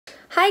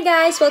Hi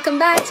guys! Welcome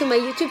back to my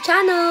YouTube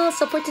channel!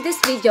 So for today's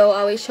video,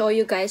 I will show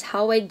you guys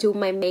how I do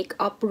my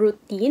makeup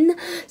routine.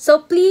 So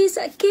please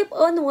keep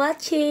on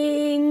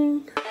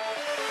watching!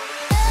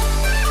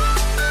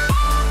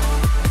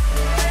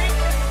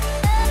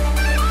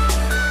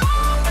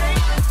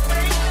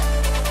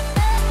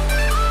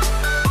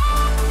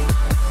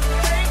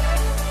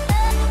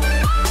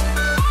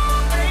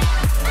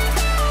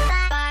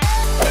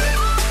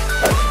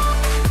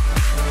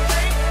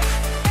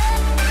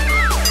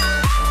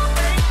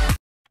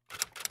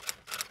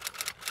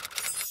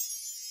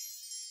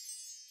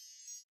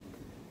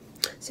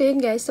 So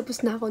yun guys,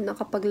 tapos na ako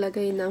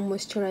nakapaglagay ng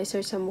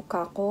moisturizer sa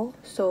mukha ko.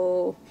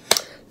 So,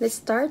 let's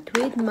start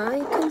with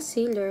my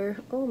concealer.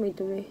 Oh, may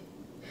dumi.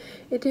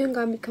 Ito yung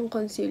gamit kong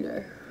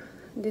concealer.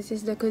 This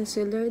is the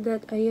concealer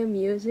that I am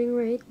using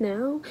right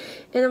now.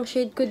 And ang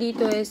shade ko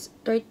dito is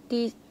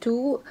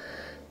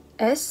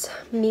 32S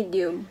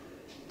Medium.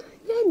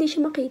 Yan, hindi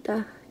siya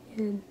makita.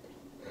 Yan.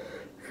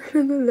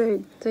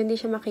 Nag-lord. So, hindi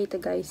siya makita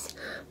guys.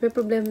 May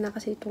problema na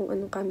kasi itong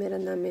camera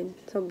namin.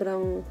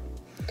 Sobrang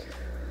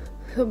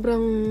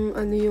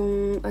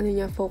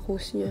niya,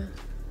 focus niya.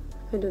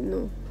 I don't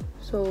know.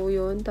 So,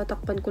 yun.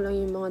 Tatakpan ko lang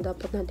yung mga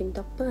dapat nating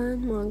takpan.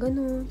 Mga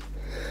ganun.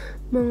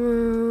 Mga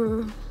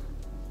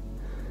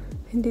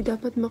hindi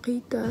dapat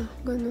makita.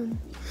 Ganun.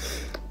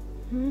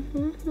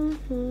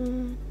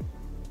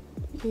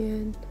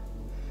 Yan.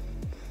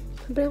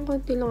 Sobrang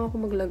konti lang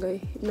ako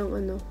maglagay ng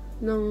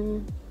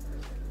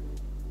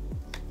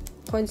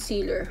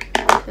concealer.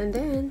 And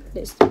then,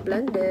 let's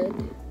blend it.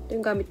 Ito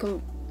yung gamit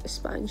kong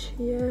sponge.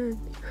 Yan.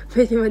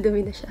 Medyo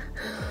madumi na siya.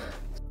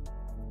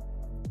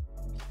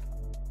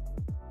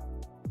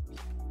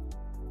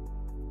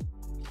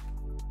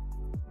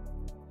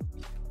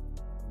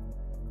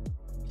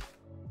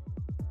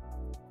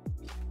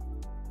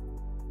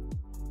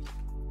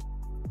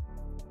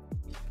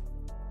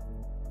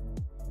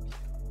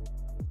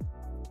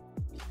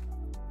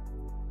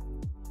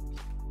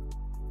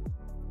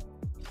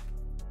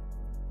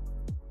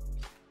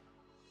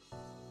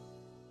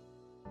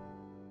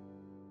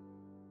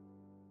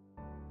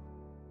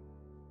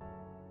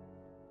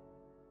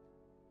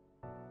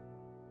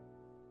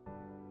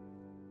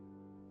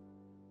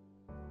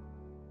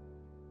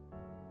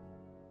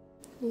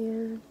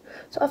 Yeah.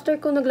 So, after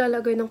ko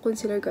naglalagay ng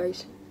concealer,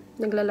 guys,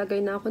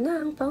 naglalagay na ako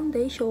ng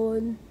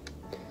foundation.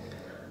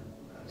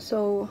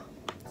 So,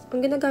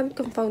 ang ginagamit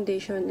kong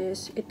foundation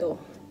is ito.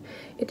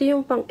 Ito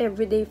yung pang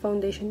everyday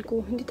foundation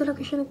ko. Hindi talaga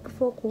siya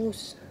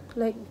nagpa-focus.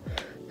 Like,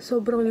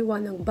 sobrang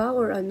liwanag ba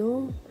or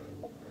ano?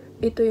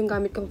 Ito yung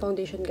gamit kong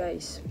foundation,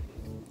 guys.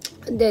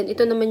 And then,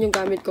 ito naman yung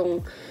gamit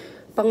kong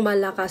pang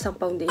malakasang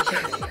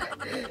foundation.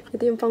 Ito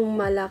yung pang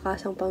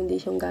malakasang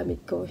foundation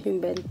gamit ko. Yung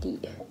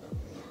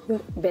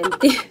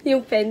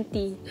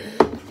Fenty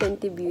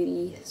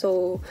Beauty.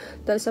 So,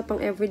 dahil sa pang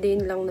everyday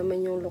lang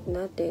naman yung look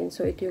natin.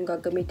 So, ito yung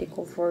gagamitin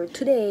ko for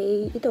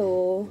today.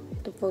 Itong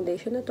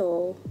foundation na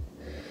to.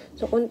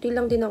 So, konti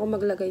lang din ako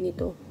maglagay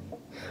nito.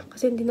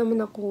 Kasi hindi naman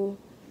ako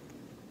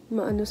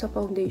maano sa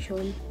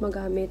foundation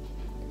magamit.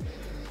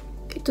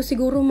 Ito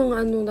siguro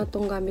mga na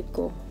tong gamit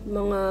ko.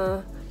 Mga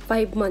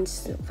 5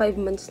 months. 5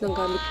 months nang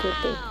gamit ko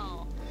to.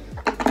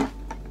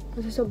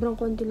 Kasi sobrang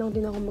konti lang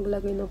din ako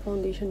maglagay ng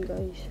foundation,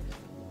 guys.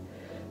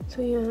 So,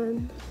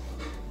 yan.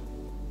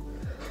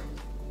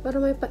 Para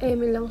may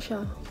pa-eme lang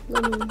siya.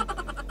 Ganun.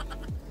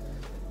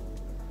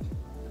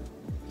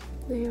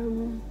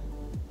 Ayan.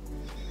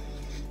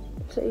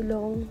 Sa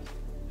ilong.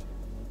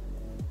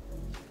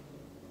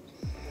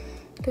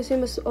 Kasi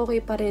mas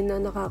okay pa rin na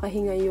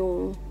nakakahinga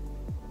yung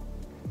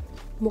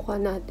mukha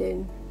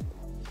natin.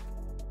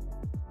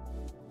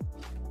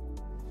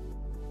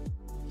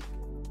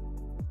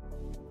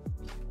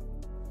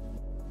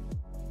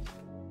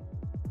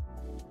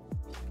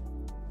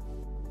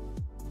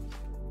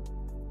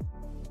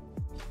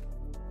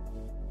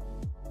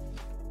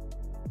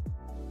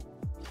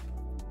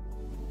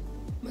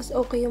 Mas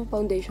okay yung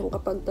foundation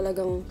kapag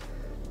talagang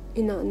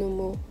inaano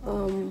mo,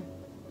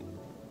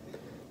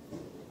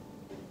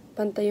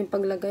 pantay yung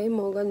paglagay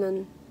mo,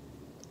 ganun.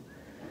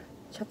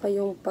 Tsaka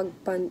yung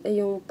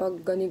yung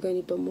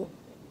ganito mo.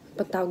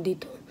 Pagtawag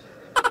dito.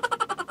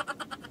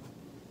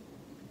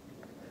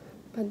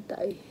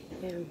 Pantay.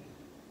 Yan.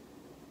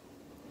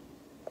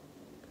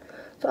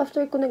 So,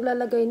 after ko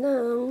naglalagay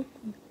ng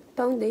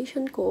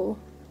foundation ko,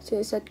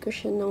 sineset ko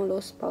siya ng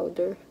loose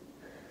powder.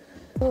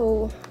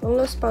 So,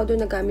 ang loose powder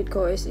na gamit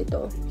ko is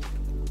ito.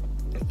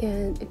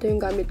 Ayan, ito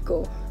yung gamit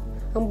ko.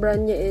 Ang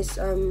brand niya is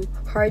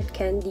Hard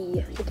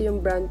Candy. Ito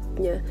yung brand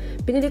niya.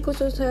 Binili ko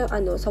sa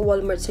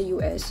Walmart sa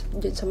US,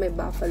 dyan sa may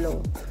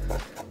Buffalo.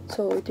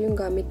 So, ito yung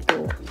gamit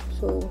ko.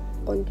 So,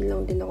 konti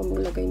lang din ako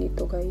maglagay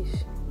nito,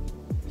 guys.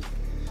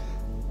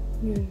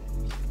 Yun.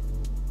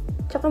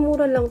 Tsaka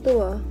mura lang to,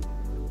 ah.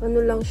 Ano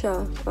lang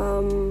siya?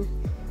 $10.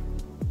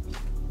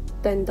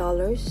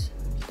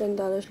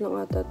 $10 lang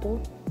ata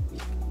to.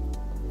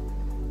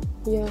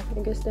 Yeah, I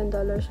guess $10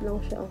 lang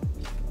siya.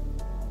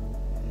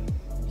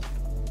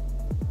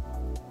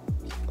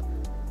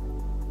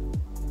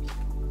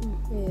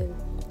 Ayan.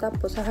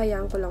 Tapos,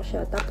 hahayaan ko lang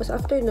siya. Tapos,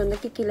 after nun,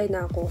 nagkikilay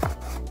na ako.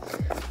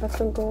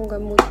 After kong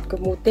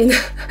gamitin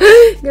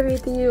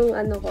yung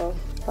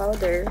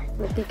powder,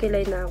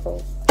 nagkikilay na ako.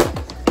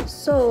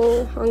 So,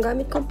 ang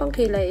gamit kong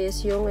pangkilay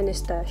is yung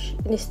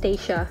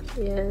Anastasia.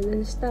 Ayan,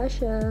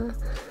 Anastasia.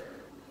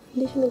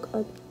 Hindi siya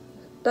nag-out.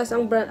 Tapos,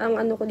 ang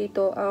ano ko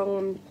dito,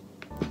 ang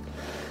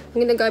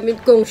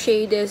ginagamit kong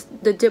shade is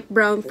the Deep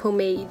Brown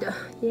Pomade.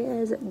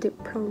 Yes, Deep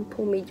Brown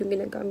Pomade yung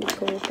ginagamit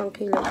kong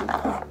pangkilay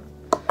dito.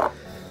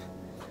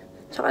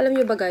 Tsaka alam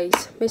nyo ba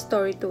guys, may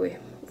story to eh.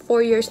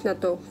 4 years na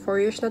to. 4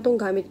 years na tong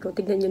gamit ko.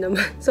 Tignan nyo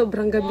naman.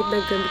 Sobrang gamit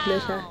na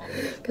siya.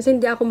 Kasi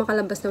hindi ako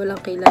makalabas na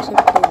walang kilay.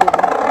 Siyempre,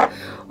 diba?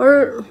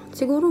 Or,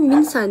 siguro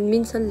minsan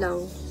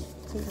lang.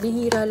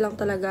 Bihira lang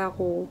talaga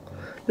ako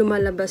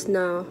lumalabas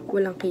na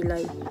walang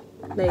kilay.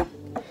 Like,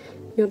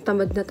 yung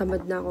tamad na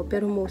ako.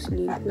 Pero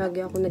mostly,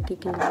 lagi ako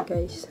nagkikilay,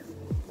 guys.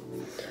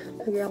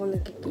 Lagi ako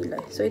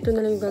nagkikilay. So, ito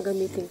na lang yung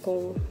gagamitin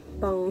kong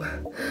pang...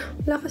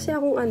 Wala kasi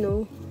akong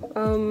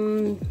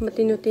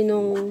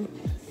matino-tinong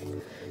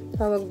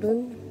tawag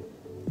dun.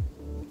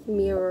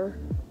 Mirror.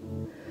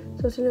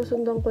 So,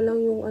 sinusundan ko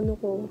lang yung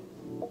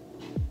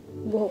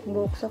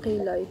buhok-buhok sa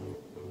kilay.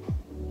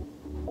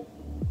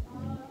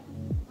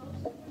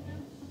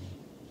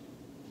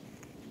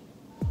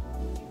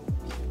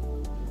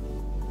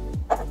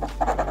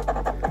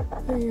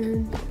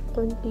 Ayan,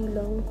 konti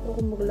lang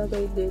ako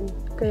maglagay din.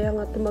 Kaya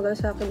nga tumagal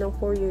sa akin ng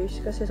 4 years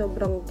kasi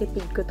sobrang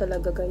tipid ko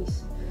talaga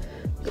guys.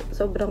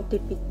 Sobrang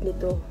tipid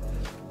nito.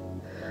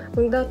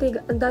 Ang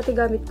dati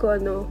gamit ko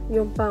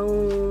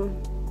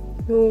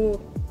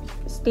yung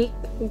stick,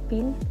 yung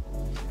pin.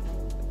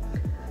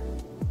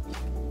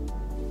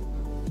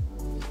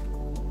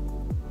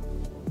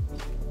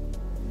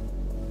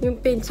 Yung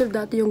pencil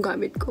dati yung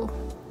gamit ko.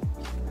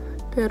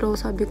 Pero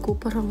sabi ko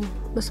parang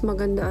mas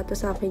maganda ata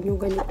sa akin yung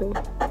ganito.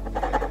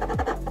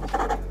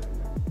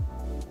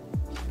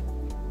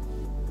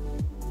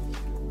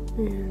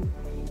 Ayan.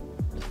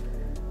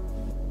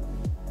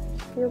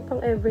 Yung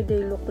pang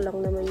everyday look lang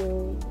naman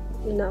yung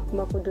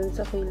inaakma ko dun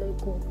sa kilay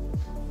ko.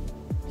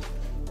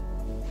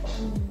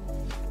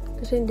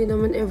 Kasi hindi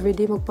naman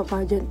everyday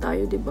magpapageant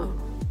tayo, diba?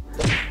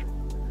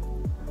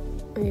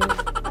 Ayan.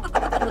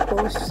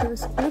 Tapos,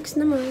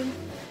 next naman.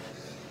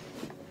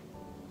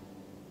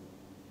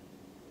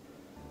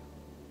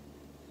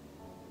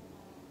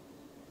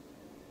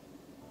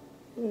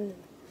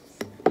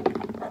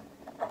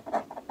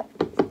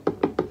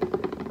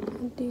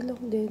 Konti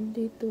lang din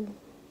dito.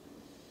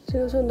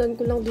 Sinusundan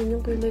ko lang din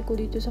yung kilay ko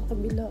dito sa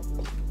kabila.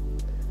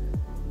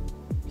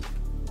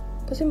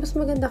 Kasi mas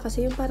maganda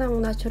kasi yung parang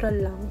natural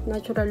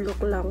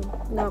look lang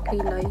na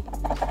kilay.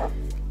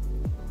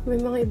 May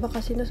mga iba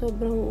kasi na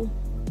sobrang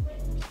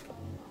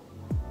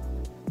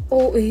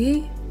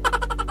OA.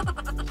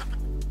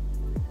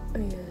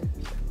 Ayan.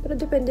 Pero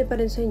depende pa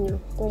rin sa inyo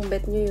kung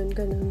bet nyo yun,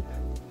 ganun.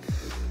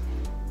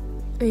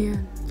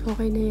 Ayan,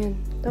 okay na yan.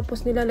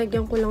 Tapos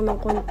nilalagyan ko lang ng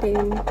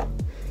konting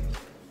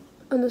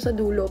sa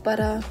dulo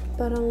para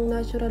parang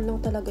natural lang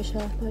talaga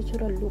siya.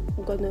 Natural look,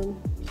 ganun.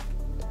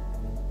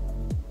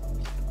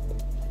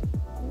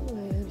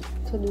 Ayan,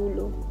 sa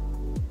dulo.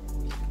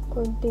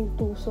 Konting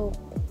tusok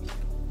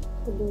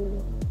sa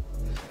dulo.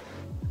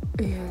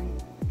 Ayan.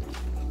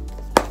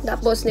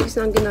 Tapos, next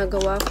na ang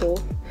ginagawa ko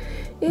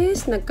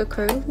is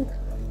nagka-curl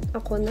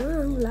ako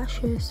ng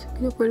lashes.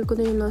 Kina-curl ko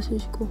na yung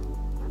lashes ko.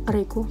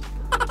 Aray ko.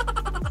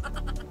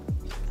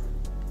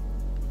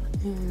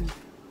 Ayan.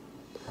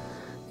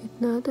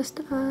 Gitna,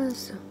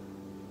 tas-taas.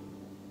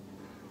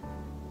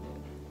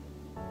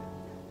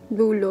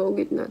 Dulo,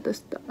 gitna,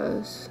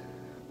 tas-taas.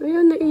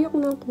 Ayan, naiyak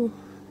na ako.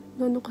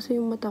 Ano kasi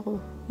yung mata ko.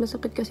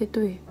 Masakit kasi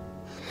ito eh.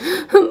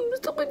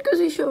 Masakit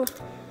kasi siya.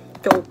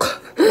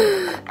 Joke.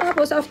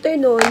 Tapos, after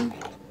nun,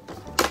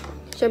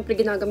 syempre,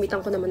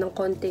 ginagamitan ko naman ng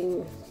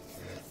konting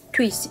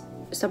twist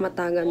sa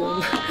mata,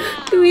 ganun.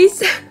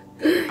 Twist!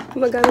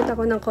 Magamit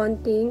ako ng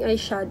konting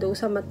eyeshadow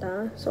sa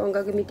mata. So, ang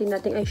gagamitin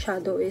nating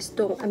eyeshadow is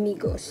tong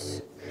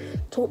Amigos.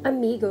 Tong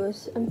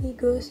Amigos,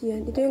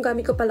 yan. Ito yung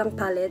gamit ko palang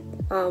palette.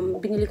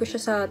 Binili ko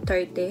siya sa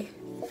Tarte.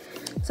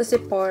 Sa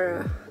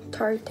Sephora.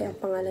 Tarte ang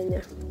pangalan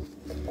niya.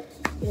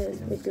 Yan,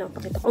 wait lang,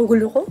 pakita ko. Ang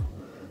gulo ko?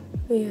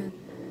 Ayan.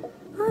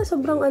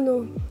 Sobrang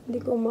hindi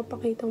ko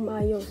mapakitang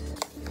maayos.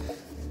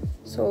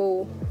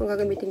 So, ang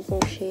gagamitin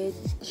kong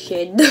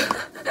shade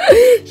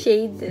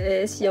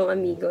is yung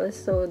Amigos.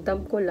 So,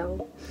 dump ko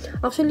lang.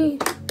 Actually,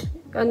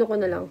 ko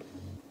na lang.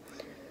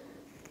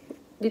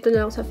 Dito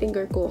na lang sa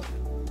finger ko.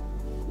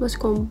 Mas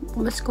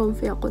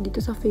comfy ako dito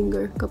sa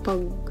finger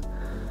kapag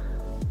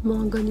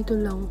mga ganito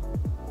lang.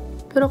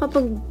 Pero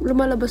kapag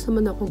lumalabas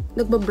naman ako,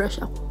 nagbabrush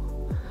ako.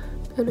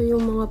 Pero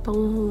yung mga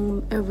pang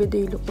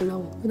everyday look ko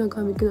lang,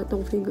 ginagamit ko na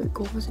tong finger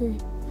ko kasi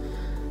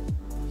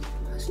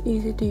mas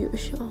easy to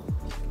use siya.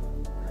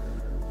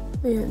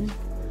 Ayan.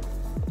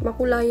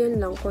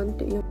 Makulayan lang,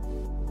 konti yung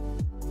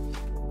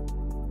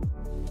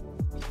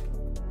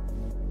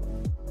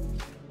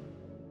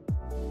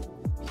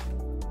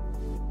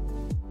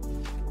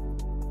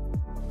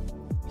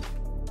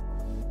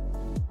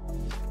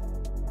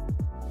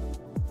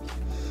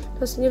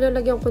Tapos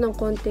nilalagyan ko ng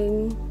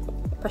konting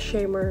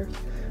pa-shimmer.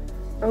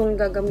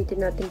 Ang gagamitin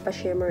natin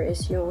pa-shimmer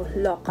is yung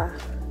Loca.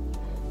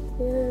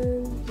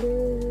 Yan.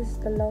 This is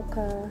the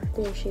Loca.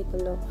 Ito yung shade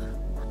ng Loca.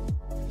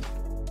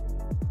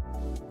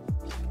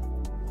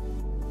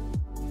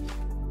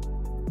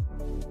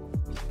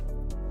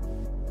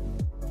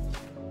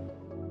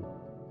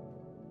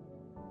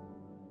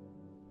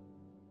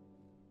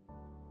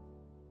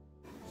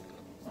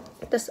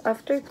 Tapos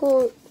after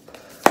ko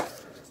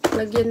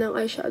lagyan ng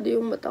eyeshadow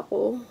yung mata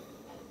ko,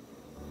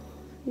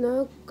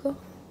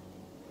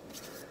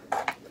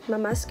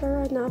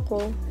 ma-mascara na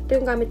ako.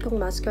 Ito yung gamit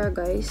kong mascara,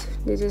 guys.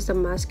 This is the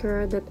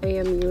mascara that I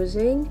am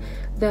using.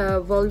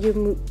 The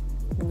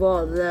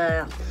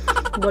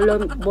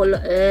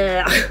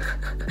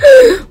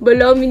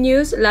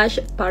Voluminous Lash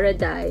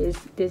Paradise.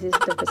 This is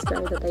the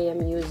mascara that I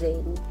am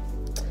using.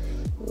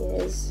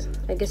 Yes.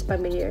 I guess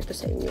familiar to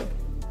sa inyo.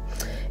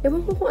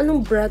 Ewan ko kung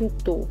anong brand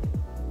to.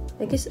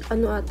 I guess,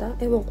 ano ata?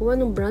 Ewan ko,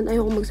 anong brand?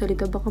 Ayaw ko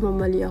magsalita, baka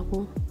mamali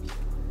ako.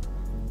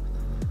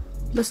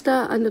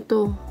 Basta, ano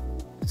to?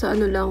 Sa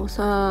ano lang,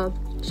 sa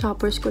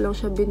shoppers ko lang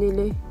siya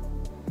binili.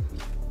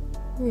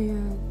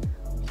 Ayan.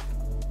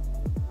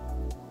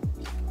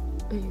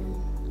 Ayan.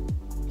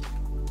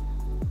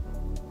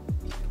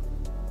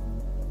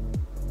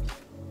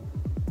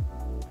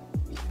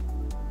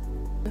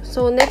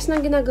 So, next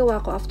na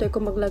ginagawa ko after ko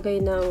maglagay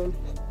ng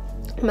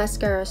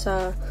mascara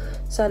sa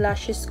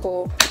lashes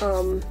ko,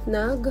 ano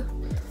na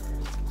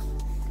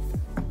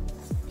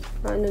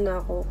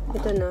ako,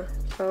 ito na,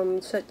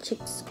 sa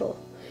cheeks ko.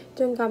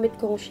 Ito yung gamit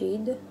kong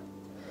shade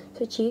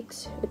sa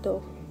cheeks,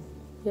 ito,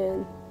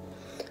 yan.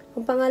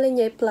 Ang pangalan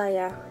niya ay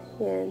Playa,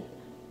 yan,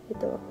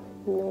 ito,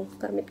 yung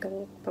gamit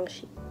kong pang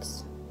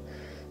cheeks.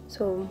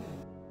 So,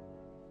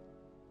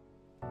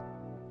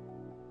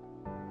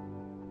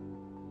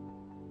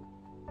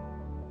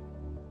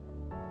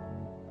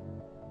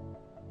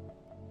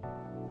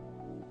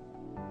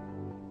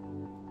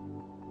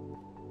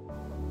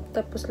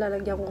 tapos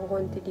lalagyan ko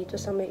konti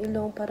dito sa may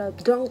ilong para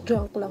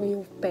drunk lang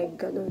yung peg,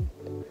 ganun.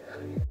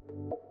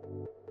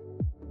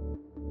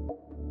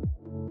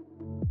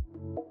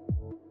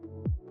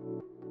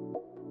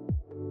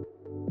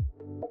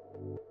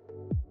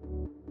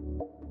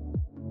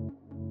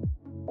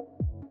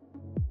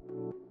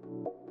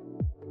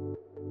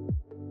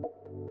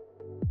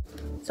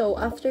 So,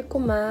 after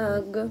ko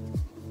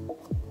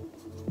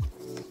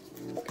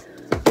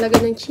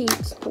lagay ng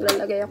cheeks,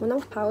 maglalagay ako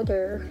ng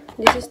powder.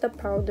 This is the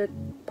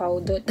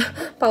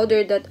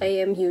powder that I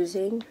am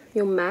using,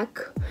 yung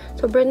MAC.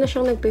 Sobrang na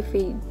siyang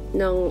nagpe-fade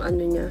ng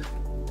ano niya,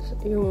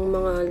 yung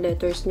mga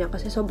letters niya,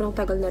 kasi sobrang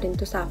tagal na rin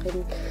to sa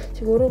akin.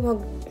 Siguro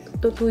mag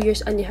 2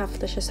 years and a half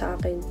na siya sa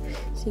akin.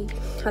 See,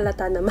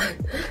 halata naman.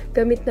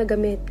 Gamit na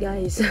gamit,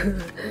 guys.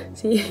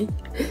 See,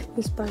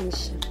 yung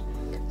sponge.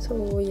 So,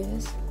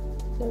 yes.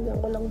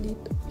 Lagyan ko lang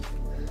dito.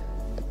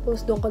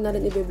 Tapos, doon ko na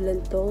rin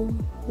i-blend tong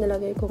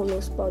nalagay kong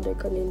nose powder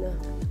kanina.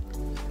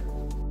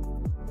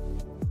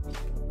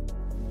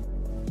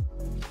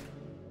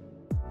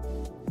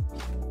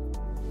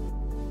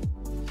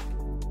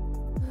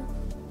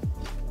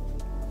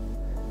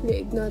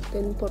 Liig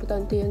natin.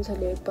 Importante yan sa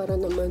liig para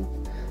naman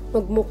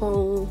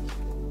magmukhang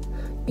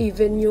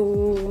even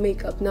yung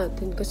makeup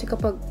natin.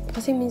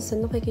 Kasi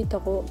minsan nakikita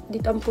ko,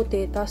 dito ang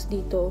puti, tapos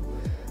dito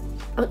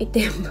ang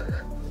itim.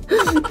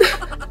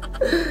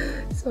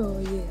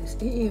 So,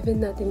 yes. I-even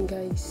natin,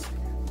 guys.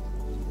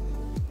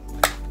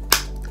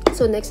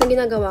 So, next na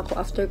ginagawa ko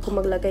after ko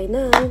maglagay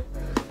ng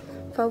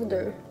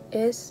powder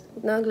is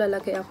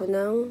naglalagay ako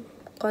ng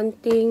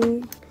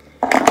konting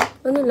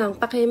ano lang,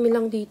 pakeme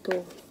lang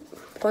dito.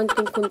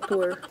 Konting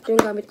contour. Ito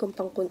yung gamit kong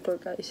pang contour,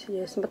 guys.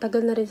 Yes.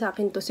 Matagal na rin sa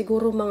akin to.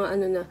 Siguro mga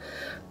ano na,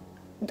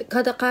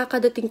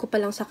 kakadating ko pa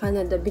lang sa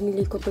Canada,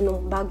 binili ko to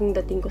nung bagong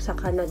dating ko sa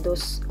Canada.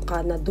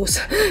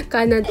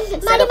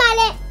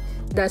 Mali!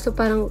 So,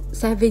 parang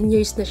 7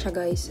 years na siya,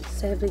 guys.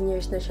 7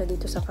 years na siya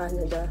dito sa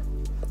Canada.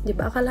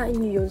 Diba? Akalain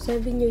nyo yun,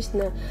 7 years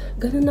na.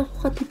 Ganun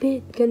ako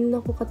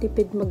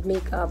katipid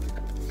mag-makeup.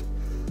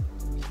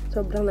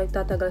 Sobrang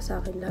nagtatagal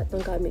sa akin lahat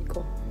ng gamit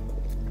ko.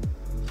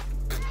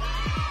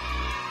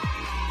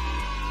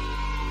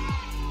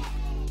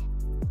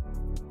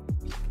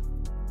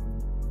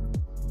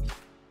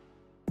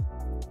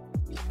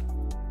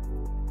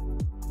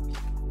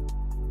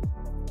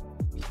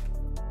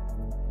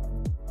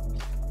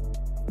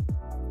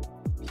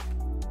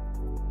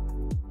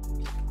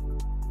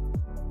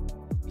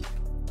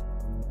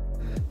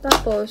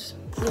 Tapos,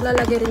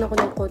 nilalagay rin ako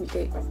ng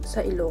konti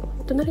sa ilong.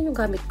 Ito na rin yung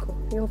gamit ko.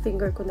 Yung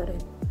finger ko na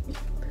rin.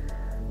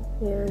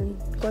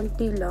 Yan.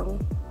 Konti lang.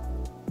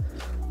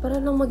 Para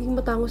lang maging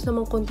matangos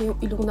naman konti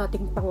yung ilong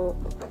nating pango.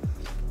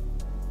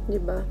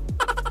 Diba?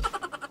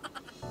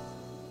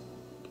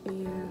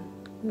 Ayan.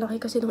 Laki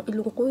kasi ng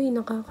ilong ko eh.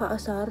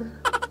 Nakakaasar.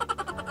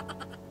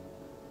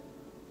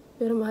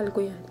 Pero mahal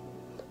ko yan.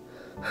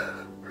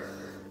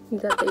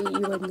 Hindi natin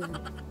iiwan yan.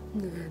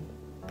 Ayan.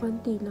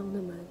 Konti lang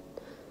naman.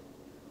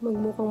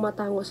 Magmukhang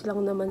matangos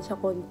lang naman sa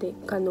konti.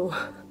 Kano.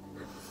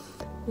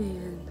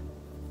 Ayan.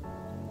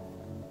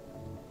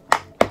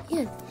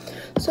 Yan.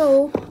 So,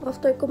 So,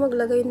 after ko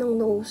maglagay ng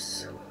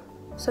nose,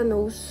 sa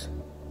nose,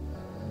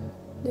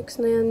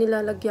 next na yan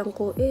nilalagyan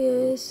ko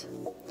is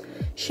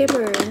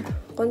shimmer.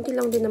 Konti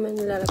lang din naman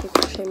nilalagay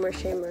ko shimmer.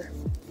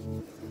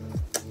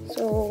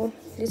 So,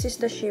 this is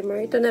the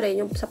shimmer. Ito na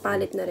rin, yung sa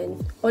palette na rin.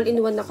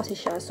 All-in-one na kasi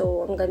siya.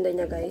 So, ang ganda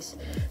niya, guys.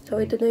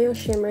 So, ito na yung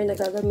shimmer na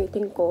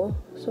gagamitin ko.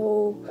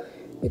 So,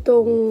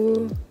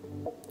 itong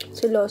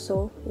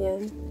siloso.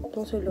 Yan.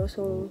 Itong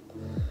silosong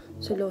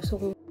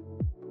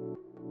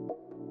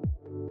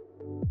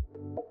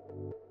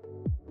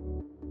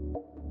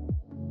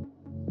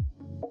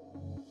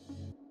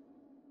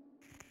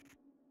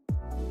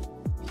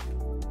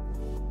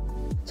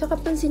Tsaka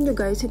pansin nyo,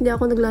 guys, hindi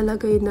ako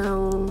naglalagay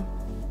ng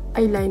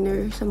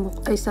eyeliner sa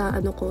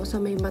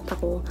may mata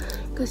ko.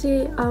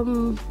 Kasi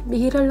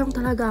bihira lang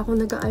talaga ako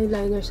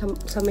nag-eyeliner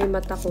sa may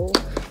mata ko.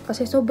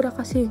 Kasi sobra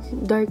kasi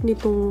dark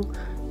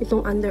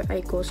itong under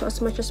eye ko. So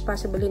as much as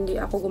possible hindi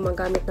ako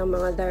gumagamit ng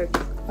mga dark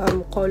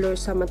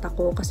colors sa mata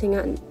ko kasi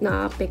nga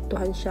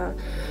naapektuhan siya.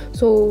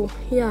 So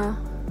yeah.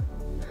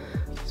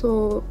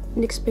 So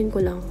in-explain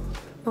ko lang.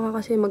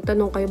 Baka kasi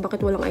magtanong kayo bakit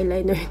walang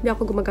eyeliner. Hindi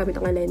ako gumagamit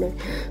ng eyeliner.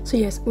 So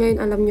yes,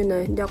 ngayon alam nyo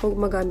na, hindi ako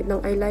gumagamit ng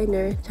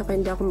eyeliner, tsaka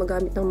hindi ako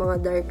gumagamit ng mga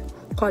dark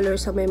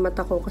color sa may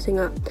mata ko kasi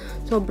nga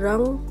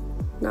sobrang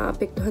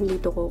naapektuhan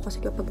dito ko.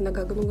 Kasi kapag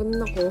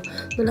nagaganon-ganon ako,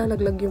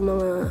 nalalaglag yung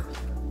mga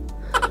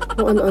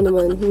kung ano-ano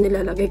man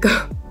nilalagay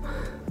ko.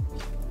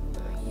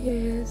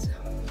 Yes.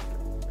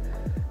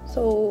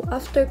 So,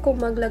 after ko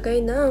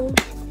maglagay ng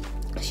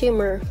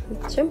shimmer,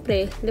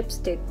 syempre,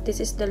 lipstick. This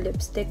is the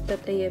lipstick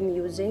that I am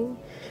using.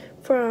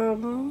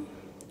 From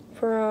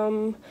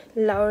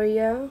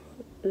Laura,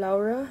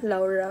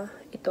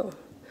 ito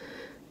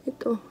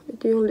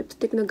yung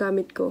lipstick na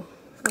gamit ko.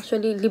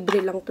 Actually,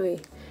 libre lang to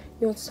eh.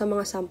 Yung sa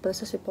mga sample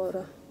sa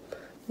Sephora.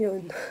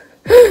 Yun.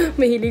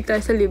 Mahilig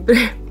tayo sa libre.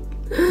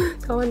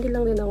 So, hindi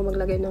lang din ako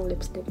maglagay ng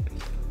lipstick.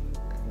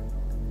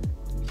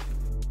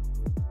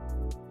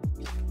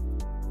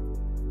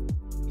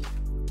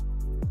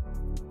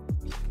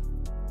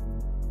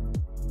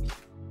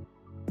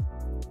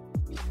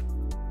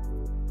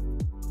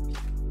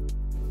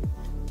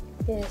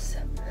 Yes.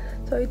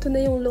 So, ito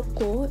na yung look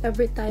ko.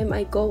 Every time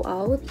I go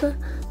out,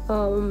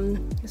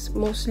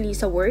 mostly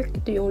sa work,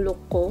 ito yung look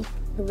ko.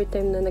 Every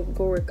time na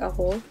nag-work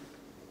ako.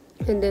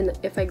 And then,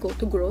 if I go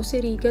to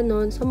grocery,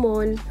 ganon, sa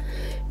mall,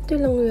 ito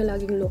lang yung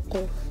laging look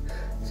ko.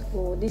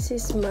 So, this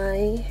is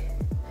my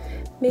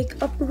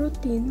makeup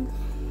routine.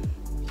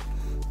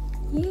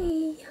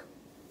 Yay!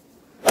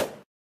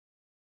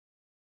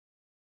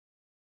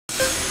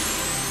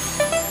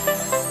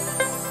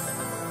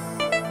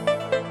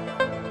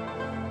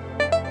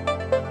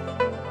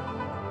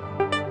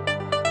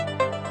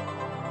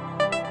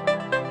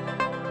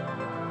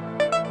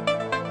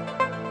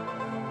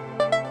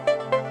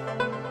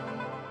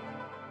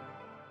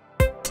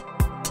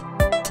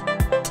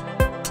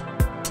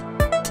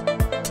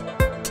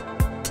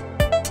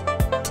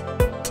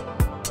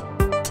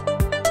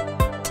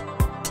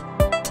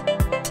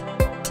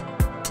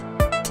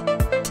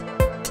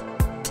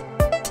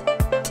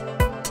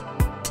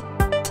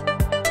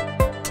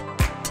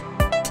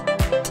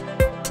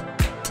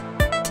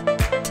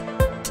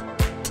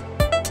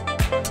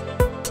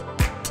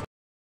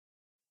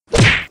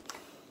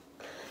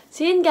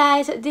 So yun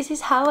guys, this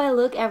is how I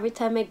look every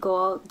time I go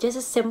out. Just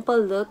a simple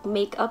look,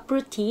 makeup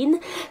routine.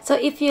 So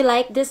if you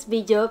like this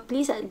video,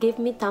 please give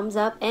me thumbs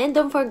up. And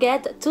don't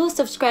forget to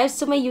subscribe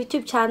to my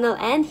YouTube channel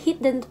and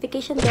hit the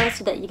notification bell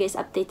so that you guys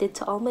updated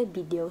to all my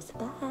videos.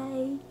 Bye!